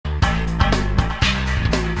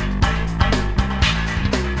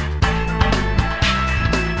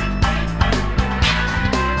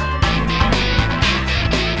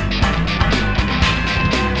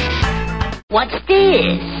What's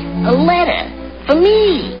this? A letter for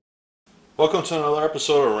me. Welcome to another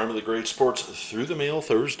episode of Remember the Great Sports Through the Mail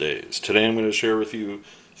Thursdays. Today I'm going to share with you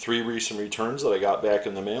 3 recent returns that I got back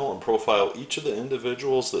in the mail and profile each of the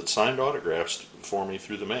individuals that signed autographs for me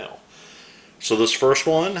through the mail. So this first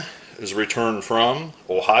one is a return from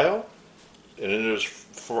Ohio, and it is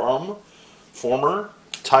from former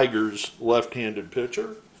Tigers left-handed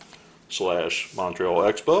pitcher / Montreal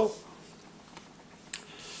Expo,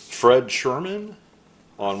 Fred Scherman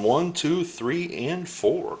on 1, 2, 3, and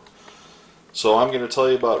 4. So I'm going to tell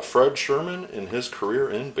you about Fred Scherman and his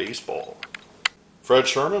career in baseball. Fred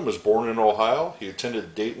Scherman was born in Ohio. He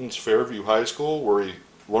attended Dayton's Fairview High School, where he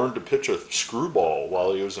learned to pitch a screwball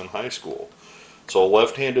while he was in high school. So a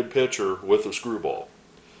left-handed pitcher with a screwball.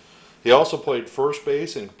 He also played first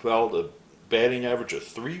base and compiled a batting average of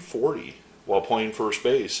 .340 while playing first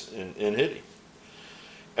base and hitting.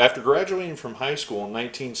 After graduating from high school in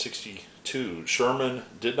 1962, Scherman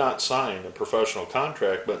did not sign a professional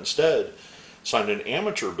contract, but instead signed an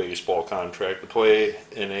amateur baseball contract to play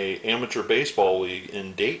in an amateur baseball league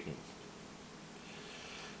in Dayton.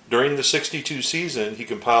 During the 62 season, he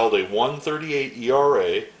compiled a 1.38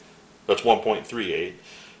 ERA, that's 1.38,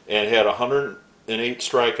 and had 108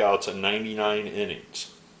 strikeouts and 99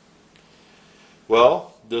 innings. Well,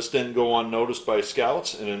 this didn't go unnoticed by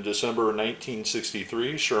scouts, and in December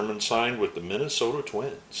 1963, Scherman signed with the Minnesota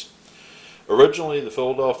Twins. Originally, the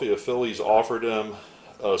Philadelphia Phillies offered him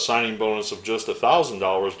a signing bonus of just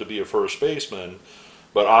 $1,000 to be a first baseman,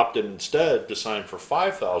 but opted instead to sign for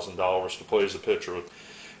 $5,000 to play as a pitcher.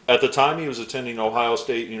 At the time, he was attending Ohio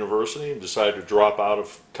State University and decided to drop out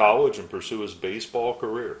of college and pursue his baseball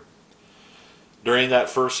career. During that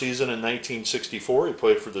first season in 1964, he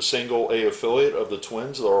played for the single-A affiliate of the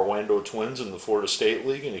Twins, the Orlando Twins, in the Florida State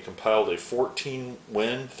League, and he compiled a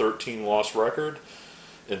 14-win, 13-loss record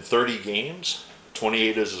in 30 games,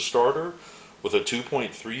 28 as a starter, with a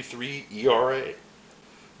 2.33 ERA.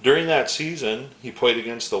 During that season, he played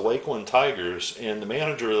against the Lakeland Tigers, and the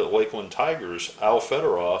manager of the Lakeland Tigers, Al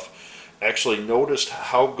Fedorov, actually noticed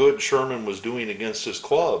how good Scherman was doing against his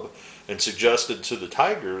club and suggested to the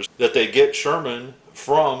Tigers that they get Scherman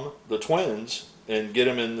from the Twins and get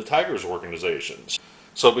him in the Tigers organizations.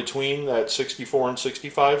 So between that 64 and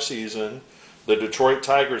 65 season, the Detroit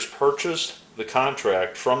Tigers purchased the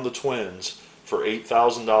contract from the Twins for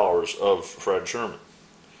 $8,000 of Fred Scherman.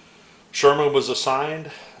 Scherman was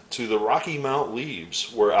assigned to the Rocky Mount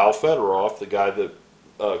Leaves, where Al Fedorov, the guy that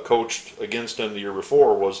coached against him the year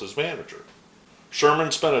before, was his manager.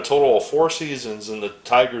 Scherman spent a total of 4 seasons in the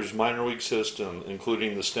Tigers minor league system,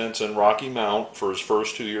 including the stints in Rocky Mount for his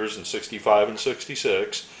first 2 years in 65 and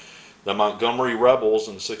 66, the Montgomery Rebels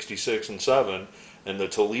in 66 and 7, and the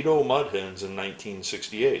Toledo Mud Hens in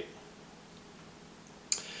 1968.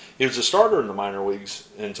 He was a starter in the minor leagues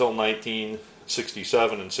until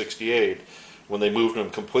 1967 and 68, when they moved him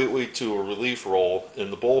completely to a relief role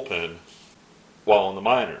in the bullpen while in the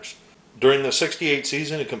minors. During the 68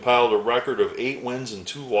 season, he compiled a record of 8 wins and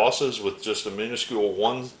 2 losses with just a minuscule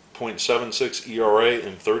 1.76 ERA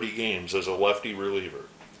in 30 games as a lefty reliever.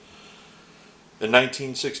 In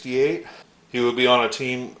 1968, he would be on a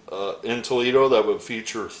team in Toledo that would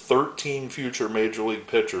feature 13 future major league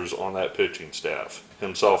pitchers on that pitching staff,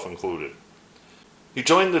 himself included. He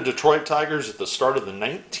joined the Detroit Tigers at the start of the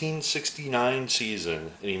 1969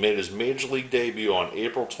 season, and he made his major league debut on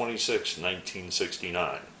April 26,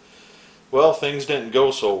 1969. Well, things didn't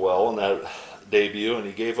go so well in that debut, and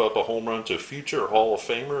he gave up a home run to future Hall of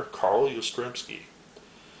Famer Carl Yastrzemski.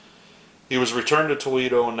 He was returned to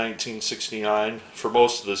Toledo in 1969 for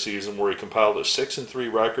most of the season, where he compiled a 6-3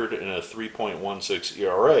 record and a 3.16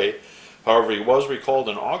 ERA. However, he was recalled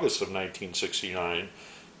in August of 1969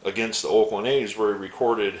 against the Oakland A's, where he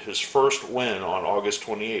recorded his first win on August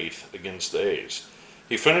 28th against the A's.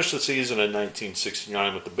 He finished the season in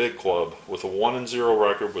 1969 with the big club with a 1-0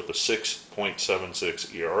 record with a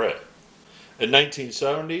 6.76 ERA. In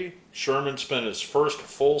 1970, Scherman spent his first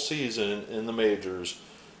full season in the majors,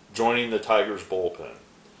 joining the Tigers bullpen.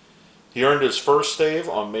 He earned his first save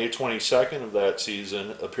on May 22nd of that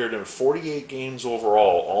season, appeared in 48 games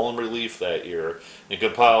overall, all in relief that year, and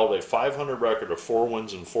compiled a .500 record of 4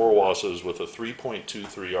 wins and 4 losses with a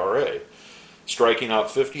 3.23 ERA. Striking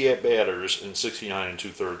out 58 batters in 69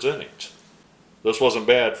 2/3 innings. This wasn't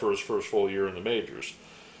bad for his first full year in the majors.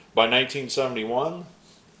 By 1971,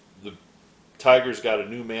 the Tigers got a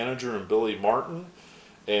new manager in Billy Martin,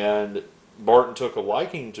 and Martin took a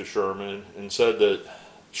liking to Scherman and said that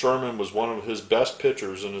Scherman was one of his best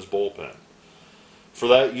pitchers in his bullpen. For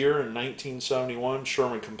that year in 1971,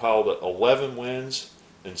 Scherman compiled 11 wins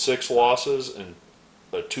and 6 losses and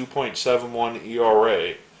a 2.71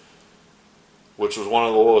 ERA, which was one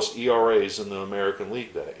of the lowest ERAs in the American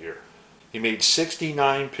League that year. He made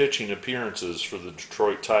 69 pitching appearances for the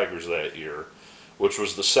Detroit Tigers that year, which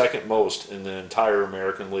was the second most in the entire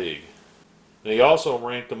American League. And he also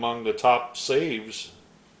ranked among the top saves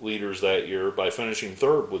leaders that year by finishing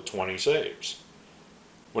third with 20 saves.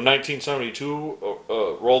 When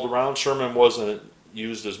 1972 rolled around, Scherman wasn't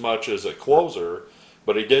used as much as a closer,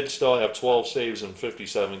 but he did still have 12 saves in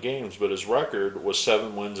 57 games, but his record was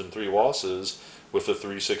 7 wins and 3 losses with a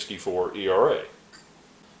 3.64 ERA.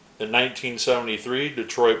 In 1973,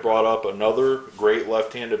 Detroit brought up another great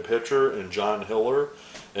left-handed pitcher in John Hiller,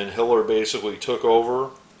 and Hiller basically took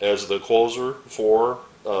over as the closer for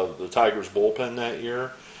the Tigers bullpen that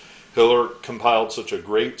year. Hiller compiled such a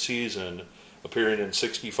great season, appearing in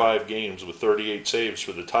 65 games with 38 saves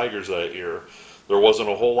for the Tigers that year. There wasn't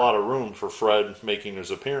a whole lot of room for Fred making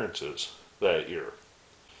his appearances that year.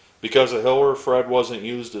 Because of Hiller, Fred wasn't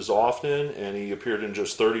used as often, and he appeared in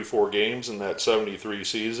just 34 games in that 73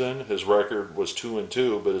 season. His record was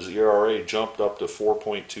 2-2, but his ERA jumped up to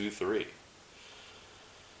 4.23.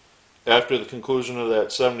 After the conclusion of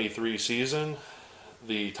that 73 season,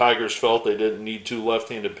 the Tigers felt they didn't need 2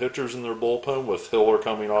 left-handed pitchers in their bullpen, with Hiller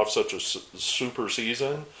coming off such a super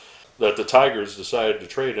season, that the Tigers decided to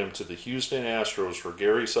trade him to the Houston Astros for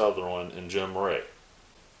Gary Sutherland and Jim Ray.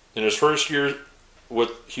 In his first year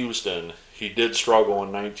with Houston, he did struggle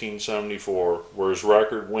in 1974, where his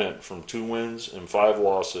record went from 2 wins and 5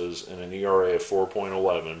 losses and an ERA of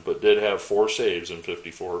 4.11, but did have 4 saves in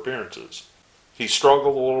 54 appearances. He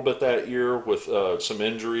struggled a little bit that year with some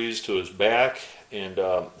injuries to his back, and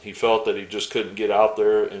he felt that he just couldn't get out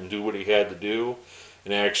there and do what he had to do,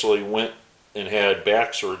 and actually went and had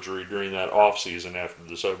back surgery during that offseason after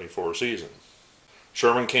the 74 season.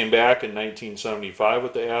 Scherman came back in 1975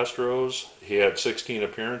 with the Astros. He had 16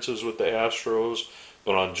 appearances with the Astros,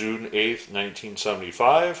 but on June 8th,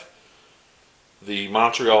 1975, the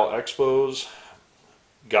Montreal Expos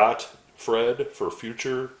got Fred for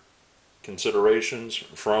future considerations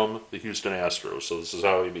from the Houston Astros. So this is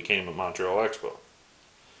how he became a Montreal Expo.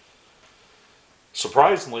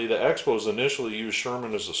 Surprisingly, the Expos initially used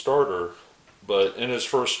Scherman as a starter, but in his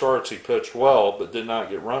first starts he pitched well, but did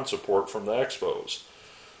not get run support from the Expos.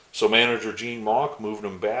 So manager Gene Mauch moved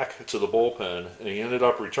him back to the bullpen, and he ended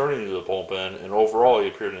up returning to the bullpen, and overall he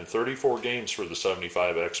appeared in 34 games for the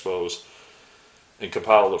 75 Expos and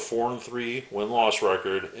compiled a 4-3 win-loss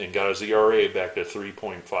record and got his ERA back to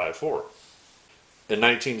 3.54. In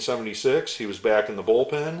 1976, he was back in the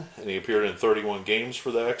bullpen, and he appeared in 31 games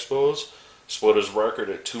for the Expos, split his record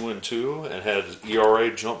at 2-2, and had his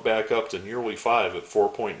ERA jump back up to nearly 5 at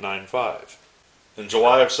 4.95. In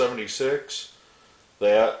July of 76,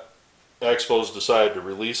 the Expos decided to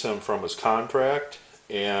release him from his contract,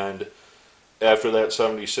 and after that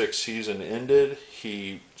 76 season ended,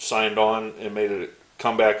 he signed on and made a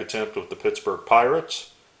comeback attempt with the Pittsburgh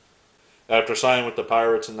Pirates. After signing with the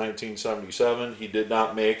Pirates in 1977, he did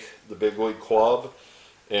not make the big league club,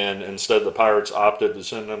 and instead the Pirates opted to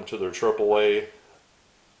send him to their AAA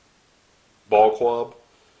ball club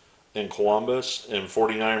in Columbus. In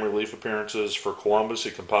 49 relief appearances for Columbus,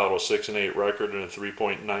 he compiled a 6-8 record and a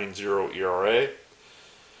 3.90 ERA.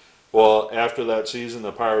 Well, after that season,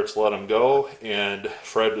 the Pirates let him go, and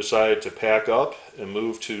Fred decided to pack up and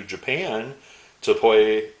move to Japan to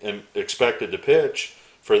play and expected to pitch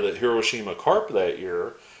for the Hiroshima Carp that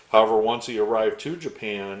year. However, once he arrived to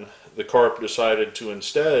Japan, the Carp decided to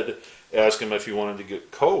instead ask him if he wanted to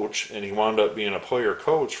get coach, and he wound up being a player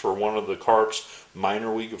coach for one of the Carp's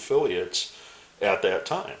minor league affiliates at that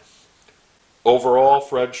time. Overall,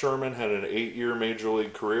 Fred Scherman had an 8-year major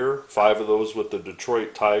league career, 5 of those with the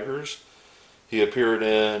Detroit Tigers. He appeared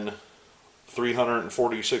in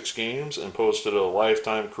 346 games and posted a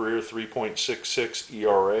lifetime career 3.66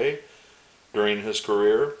 ERA during his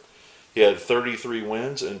career. He had 33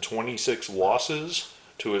 wins and 26 losses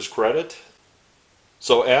to his credit.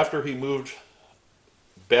 So after he moved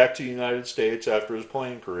back to the United States after his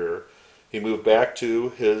playing career, he moved back to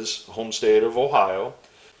his home state of Ohio,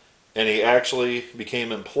 and he actually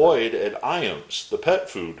became employed at Iams, the pet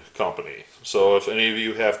food company. So if any of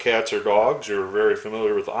you have cats or dogs, you're very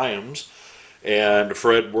familiar with Iams. And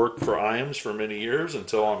Fred worked for Iams for many years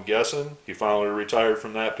until, I'm guessing, he finally retired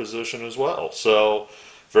from that position as well. So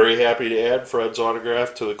very happy to add Fred's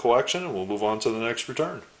autograph to the collection, and we'll move on to the next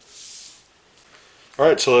return. All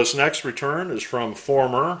right, so this next return is from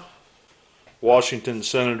former Washington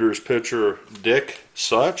Senators pitcher Dick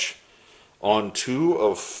Such on 2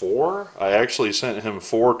 of 4. I actually sent him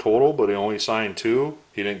 4 total, but he only signed 2.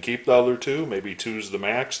 He didn't keep the other 2. Maybe 2's the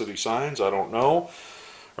max that he signs. I don't know.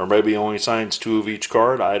 or maybe he only signs 2 of each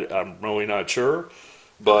card. I'm really not sure.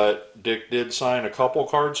 But Dick did sign a couple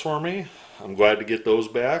cards for me. I'm glad to get those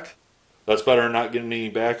back. That's better than not getting any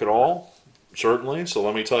back at all, certainly. So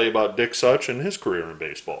let me tell you about Dick Such and his career in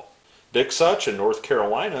baseball. Dick Such, a North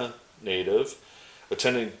Carolina native,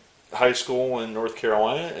 attended high school in North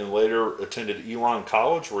Carolina and later attended Elon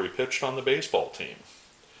College, where he pitched on the baseball team.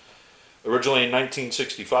 Originally in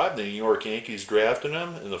 1965, the New York Yankees drafted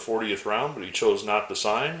him in the 40th round, but he chose not to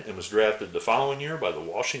sign and was drafted the following year by the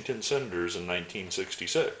Washington Senators in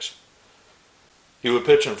 1966. He would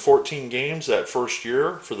pitch in 14 games that first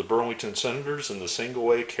year for the Burlington Senators in the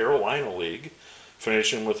Single-A Carolina League,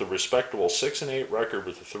 finishing with a respectable 6-8 record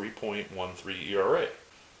with a 3.13 ERA.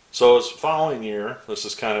 So his following year, this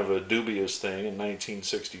is kind of a dubious thing, in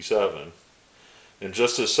 1967, in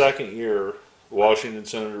just his second year, the Washington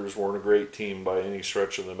Senators weren't a great team by any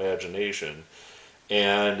stretch of the imagination,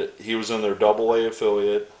 and he was in their Double-A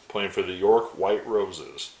affiliate playing for the York White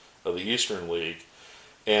Roses of the Eastern League.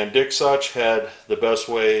 And Dick Such had the best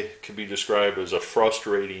way could be described as a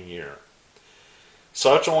frustrating year.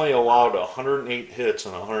 Such only allowed 108 hits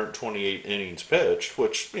and 128 innings pitched,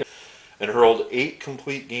 and hurled 8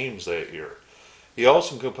 complete games that year. He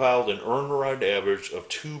also compiled an earned run average of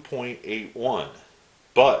 2.81,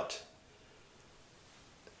 but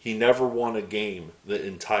he never won a game the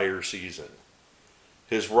entire season.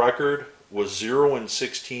 His record was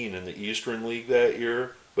 0-16 in the Eastern League that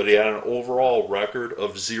year, but he had an overall record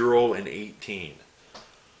of 0-18.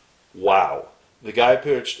 Wow. The guy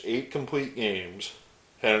pitched 8 complete games,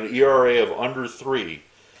 had an ERA of under 3,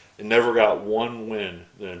 and never got 1 win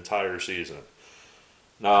the entire season.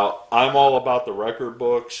 Now, I'm all about the record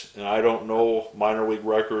books, and I don't know minor league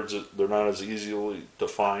records. They're not as easily to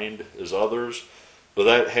find as others, but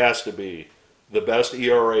that has to be the best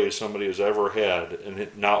ERA somebody has ever had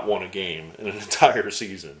and not won a game in an entire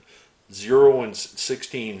season.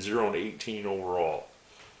 0-16, 0-18 overall.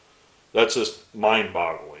 That's just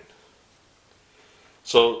mind-boggling.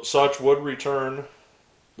 So Such would return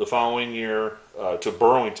the following year to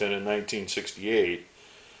Burlington in 1968,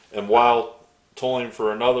 and while tolling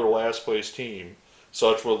for another last-place team,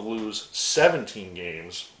 Such would lose 17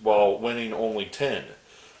 games while winning only 10.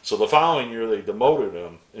 So the following year they demoted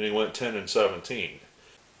him, and he went 10-17.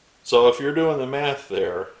 So if you're doing the math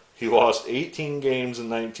there, he lost 18 games in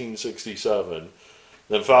 1967,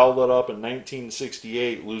 then followed it up in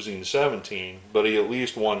 1968, losing 17, but he at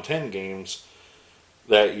least won 10 games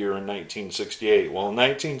that year in 1968. Well, in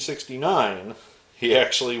 1969, he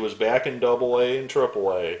actually was back in Double-A and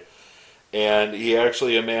Triple-A, and he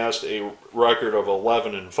actually amassed a record of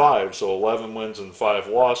 11-5, so 11 wins and 5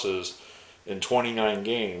 losses in 29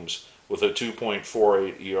 games with a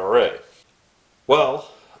 2.48 ERA.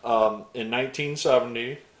 Well, in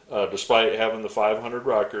 1970, despite having the 500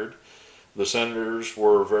 record, the Senators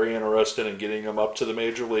were very interested in getting him up to the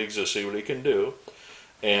major leagues to see what he can do.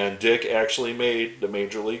 And Dick actually made the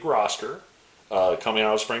major league roster coming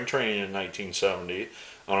out of spring training in 1970.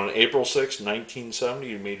 On April 6, 1970,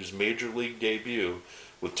 he made his major league debut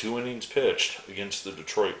with 2 innings pitched against the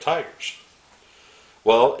Detroit Tigers.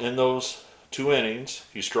 Well, in those 2 innings,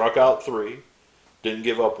 he struck out 3, didn't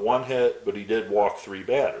give up 1 hit, but he did walk 3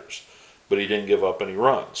 batters. But he didn't give up any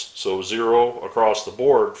runs. So 0 across the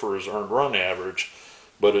board for his earned run average,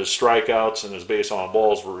 but his strikeouts and his base on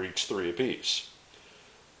balls were each 3 apiece.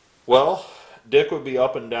 Well, Dick would be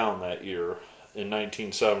up and down that year in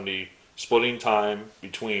 1970, splitting time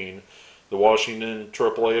between the Washington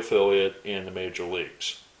AAA affiliate and the major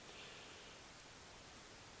leagues.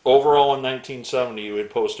 Overall in 1970, he would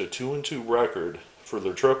post a 2-2 record for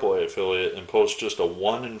their AAA affiliate and post just a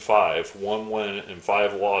 1-5, 1 win and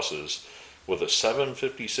 5 losses, with a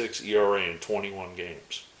 7.56 ERA in 21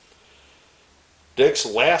 games. Dick's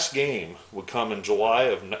last game would come in July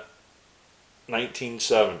of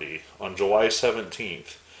 1970, on July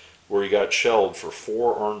 17th, where he got shelled for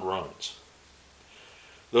 4 earned runs.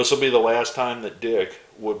 This will be the last time that Dick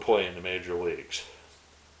would play in the major leagues.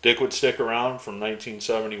 Dick would stick around from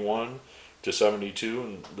 1971 to 72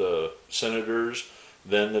 in the Senators,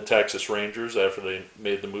 then the Texas Rangers after they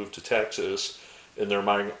made the move to Texas in their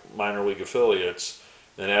minor league affiliates.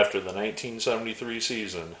 Then after the 1973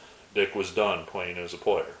 season, Dick was done playing as a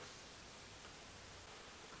player.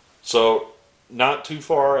 So, not too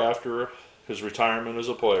far after his retirement as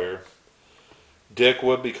a player, Dick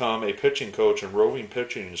would become a pitching coach and roving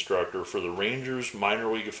pitching instructor for the Rangers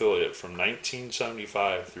minor league affiliate from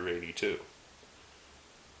 1975 through 82.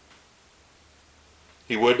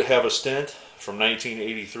 He would have a stint from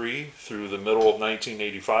 1983 through the middle of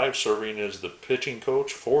 1985 serving as the pitching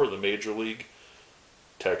coach for the Major League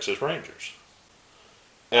Texas Rangers.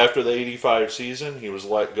 After the 85 season, he was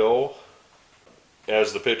let go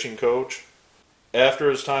as the pitching coach. After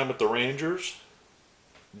his time at the Rangers,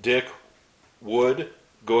 Dick would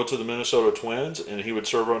go to the Minnesota Twins, and he would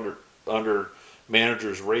serve under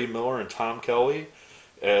managers Ray Miller and Tom Kelly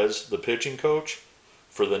as the pitching coach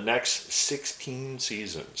for the next 16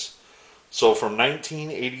 seasons. So from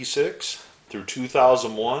 1986 through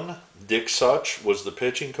 2001, Dick Such was the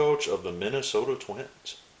pitching coach of the Minnesota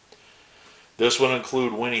Twins. This would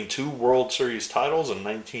include winning 2 World Series titles in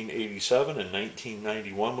 1987 and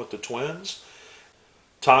 1991 with the Twins.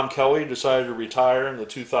 Tom Kelly decided to retire in the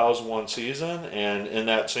 2001 season, and in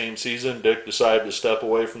that same season, Dick decided to step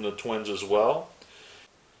away from the Twins as well.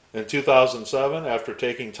 In 2007, after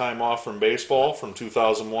taking time off from baseball from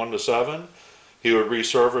 2001 to 7, he would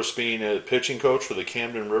resurface being a pitching coach for the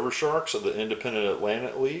Camden River Sharks of the Independent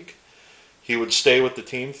Atlantic League. He would stay with the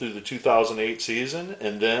team through the 2008 season,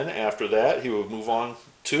 and then after that, he would move on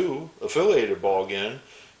to affiliated ball again,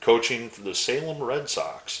 coaching for the Salem Red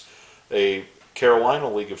Sox, a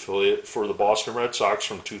Carolina League affiliate for the Boston Red Sox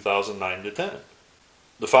from 2009 to 10.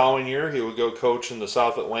 The following year, he would go coach in the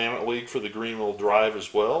South Atlantic League for the Greenville Drive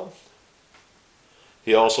as well.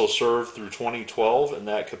 He also served through 2012 in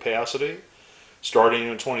that capacity. Starting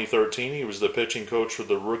in 2013, he was the pitching coach for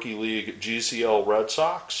the Rookie League GCL Red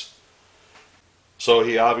Sox. So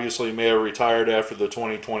he obviously may have retired after the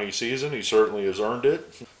 2020 season. He certainly has earned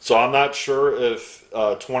it. So I'm not sure if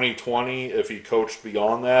 2020, if he coached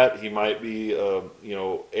beyond that, he might be,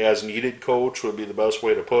 as needed coach would be the best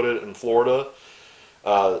way to put it in Florida.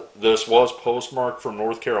 This was postmarked from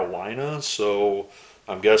North Carolina, so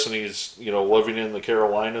I'm guessing he's, living in the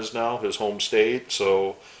Carolinas now, his home state.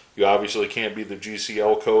 So you obviously can't be the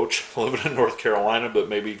GCL coach living in North Carolina, but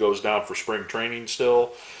maybe he goes down for spring training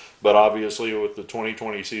still. But obviously with the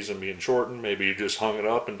 2020 season being shortened, maybe he just hung it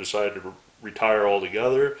up and decided to retire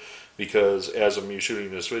altogether, because as of me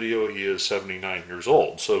shooting this video, he is 79 years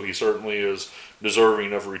old. So he certainly is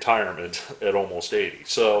deserving of retirement at almost 80.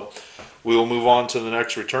 So we will move on to the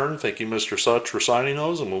next return. Thank you, Mr. Such, for signing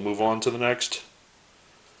those, and we'll move on to the next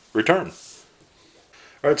return.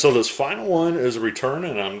 All right, so this final one is a return,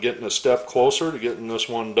 and I'm getting a step closer to getting this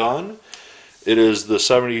one done. It is the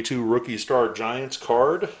 72 Rookie Star Giants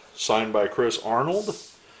card, signed by Chris Arnold.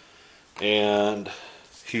 And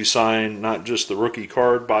he signed not just the rookie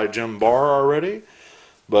card by Jim Barr already,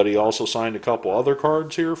 but he also signed a couple other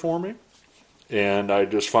cards here for me. And I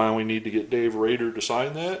just finally need to get Dave Rader to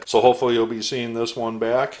sign that. So hopefully you'll be seeing this one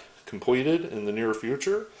back completed in the near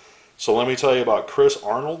future. So let me tell you about Chris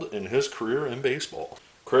Arnold and his career in baseball.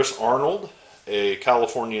 Chris Arnold, a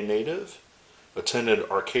California native, attended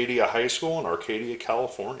Arcadia High School in Arcadia,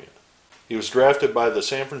 California. He was drafted by the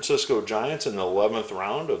San Francisco Giants in the 11th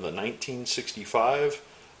round of the 1965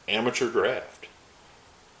 amateur draft.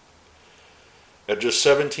 At just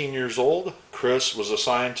 17 years old, Chris was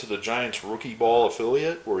assigned to the Giants rookie ball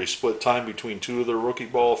affiliate, where he split time between 2 of their rookie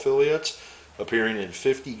ball affiliates, appearing in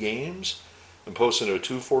 50 games and posting a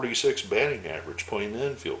 .246 batting average playing the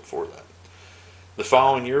infield for them. The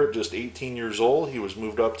following year, at just 18 years old, he was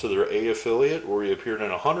moved up to their A affiliate, where he appeared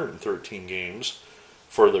in 113 games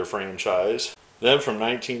for their franchise. Then from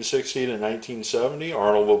 1960 to 1970,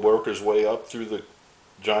 Arnold would work his way up through the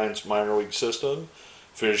Giants minor league system,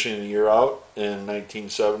 finishing the year out in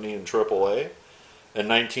 1970 in AAA. In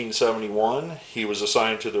 1971, he was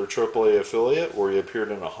assigned to their AAA affiliate, where he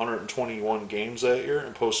appeared in 121 games that year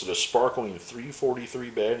and posted a sparkling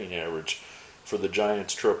 .343 batting average for the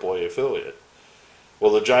Giants AAA affiliate.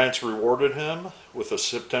 Well, the Giants rewarded him with a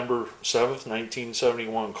September 7th,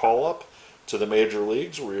 1971 call-up to the major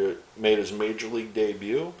leagues, where he made his major league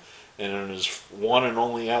debut. And in his one and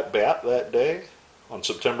only at-bat that day, on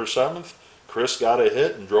September 7th, Chris got a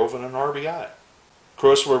hit and drove in an RBI.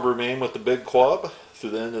 Chris would remain with the big club through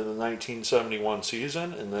the end of the 1971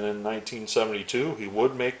 season, and then in 1972, he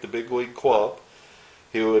would make the big league club.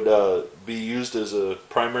 He would be used as a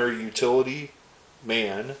primary utility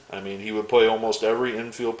man. I mean, he would play almost every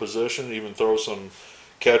infield position, even throw some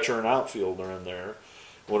catcher and outfielder in there.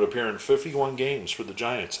 Would appear in 51 games for the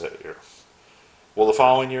Giants that year. Well, the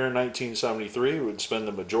following year in 1973, he would spend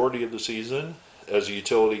the majority of the season as a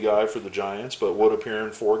utility guy for the Giants, but would appear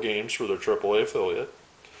in 4 games for their AAA affiliate.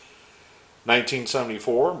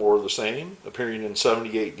 1974, more of the same, appearing in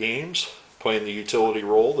 78 games, playing the utility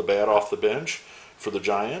role, the bat off the bench for the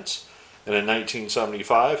Giants. And in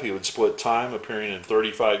 1975, he would split time, appearing in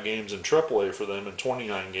 35 games in AAA for them and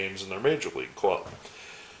 29 games in their major league club.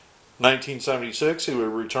 1976, he would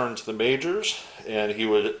return to the majors, and he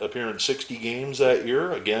would appear in 60 games that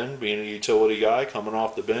year, again being a utility guy coming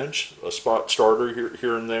off the bench, a spot starter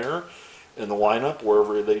here and there. in the lineup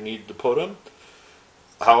wherever they needed to put him.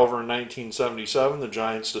 However, in 1977, the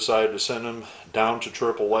Giants decided to send him down to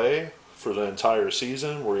AAA for the entire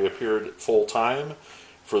season, where he appeared full-time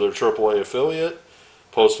for their AAA affiliate,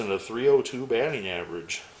 posting a .302 batting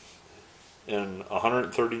average in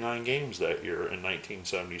 139 games that year in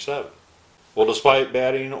 1977. Well, despite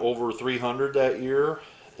batting over 300 that year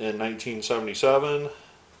in 1977,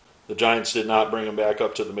 the Giants did not bring him back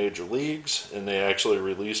up to the major leagues, and they actually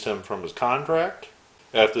released him from his contract.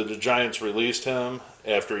 After the Giants released him,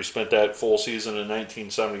 after he spent that full season in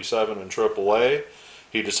 1977 in AAA,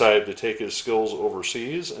 he decided to take his skills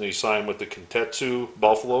overseas, and he signed with the Kintetsu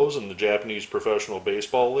Buffaloes in the Japanese Professional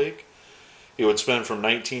Baseball League. He would spend from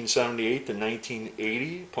 1978 to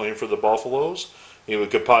 1980 playing for the Buffaloes. He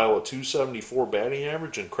would compile a .274 batting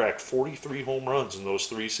average and crack 43 home runs in those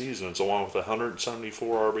 3 seasons, along with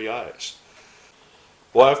 174 RBIs.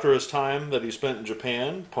 Well, after his time that he spent in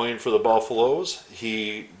Japan playing for the Buffaloes,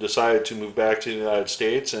 he decided to move back to the United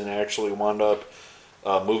States and actually wound up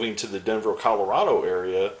moving to the Denver, Colorado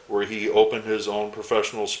area, where he opened his own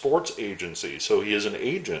professional sports agency. So he is an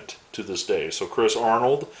agent to this day. So Chris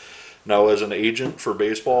Arnold now is an agent for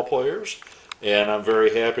baseball players, and I'm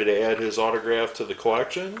very happy to add his autograph to the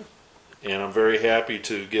collection, and I'm very happy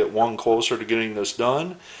to get one closer to getting this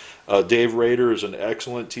done. Dave Rader is an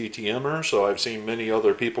excellent TTMer, so I've seen many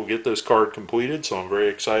other people get this card completed, so I'm very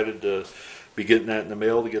excited to be getting that in the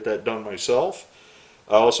mail to get that done myself.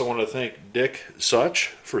 I also want to thank Dick Such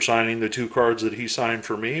for signing the 2 cards that he signed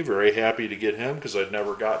for me. Very happy to get him because I'd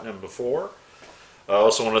never gotten him before. I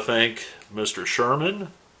also want to thank Mr. Scherman,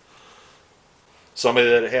 somebody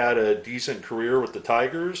that had a decent career with the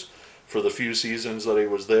Tigers for the few seasons that he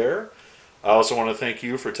was there. I also want to thank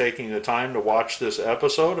you for taking the time to watch this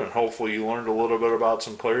episode, and hopefully you learned a little bit about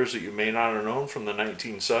some players that you may not have known from the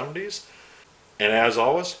 1970s. And as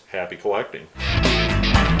always, happy collecting.